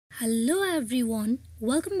Hello everyone,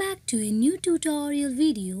 welcome back to a new tutorial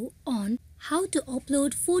video on how to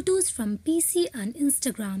upload photos from PC and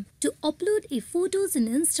Instagram. To upload a photos in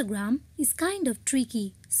Instagram is kind of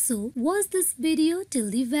tricky, so watch this video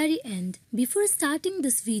till the very end. Before starting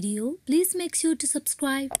this video, please make sure to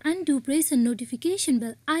subscribe and do press the notification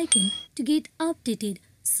bell icon to get updated.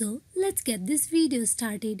 So let's get this video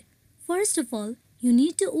started. First of all, you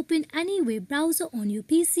need to open any web browser on your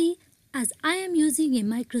PC, as I am using a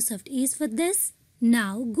Microsoft Edge for this.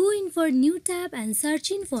 Now go in for new tab and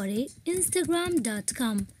search in for a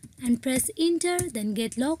instagram.com and press enter, then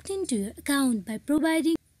get logged into your account by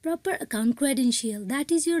providing proper account credential,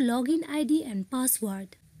 that is your login ID and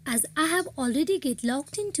password. As I have already get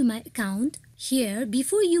logged into my account, here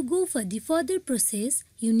before you go for the further process,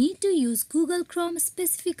 you need to use Google Chrome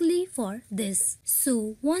specifically for this.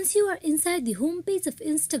 So once you are inside the home page of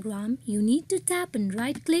Instagram, you need to tap and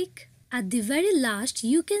right click. At the very last,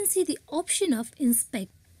 you can see the option of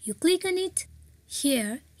inspect. You click on it.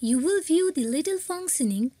 Here, you will view the little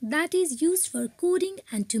functioning that is used for coding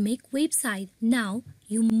and to make website. Now,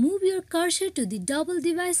 you move your cursor to the double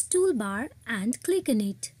device toolbar and click on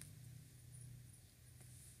it.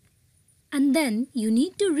 And then, you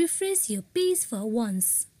need to refresh your page for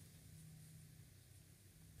once.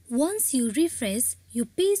 Once you refresh, your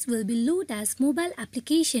page will be loaded as mobile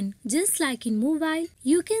application. Just like in mobile,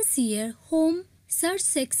 you can see here home, search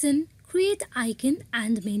section, create icon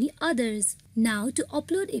and many others. Now to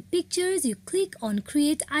upload a picture, you click on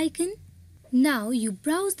create icon. Now you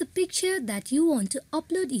browse the picture that you want to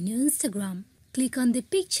upload in your Instagram. Click on the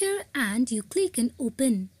picture and you click on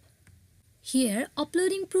open. Here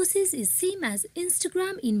uploading process is same as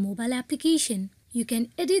Instagram in mobile application. You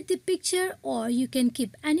can edit the picture or you can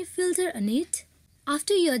keep any filter on it.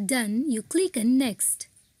 After you're done, you click on next.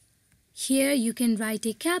 Here you can write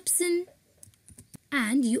a caption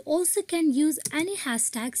and you also can use any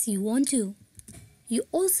hashtags you want to. You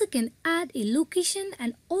also can add a location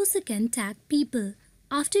and also can tag people.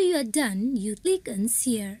 After you are done, you click on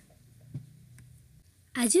share.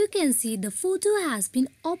 As you can see, the photo has been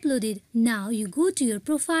uploaded. Now you go to your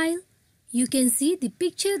profile. You can see the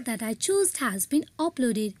picture that I chose has been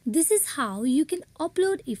uploaded. This is how you can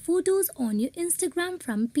upload a photos on your Instagram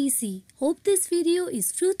from PC. Hope this video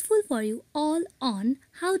is fruitful for you all on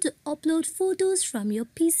how to upload photos from your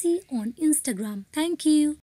PC on Instagram. Thank you.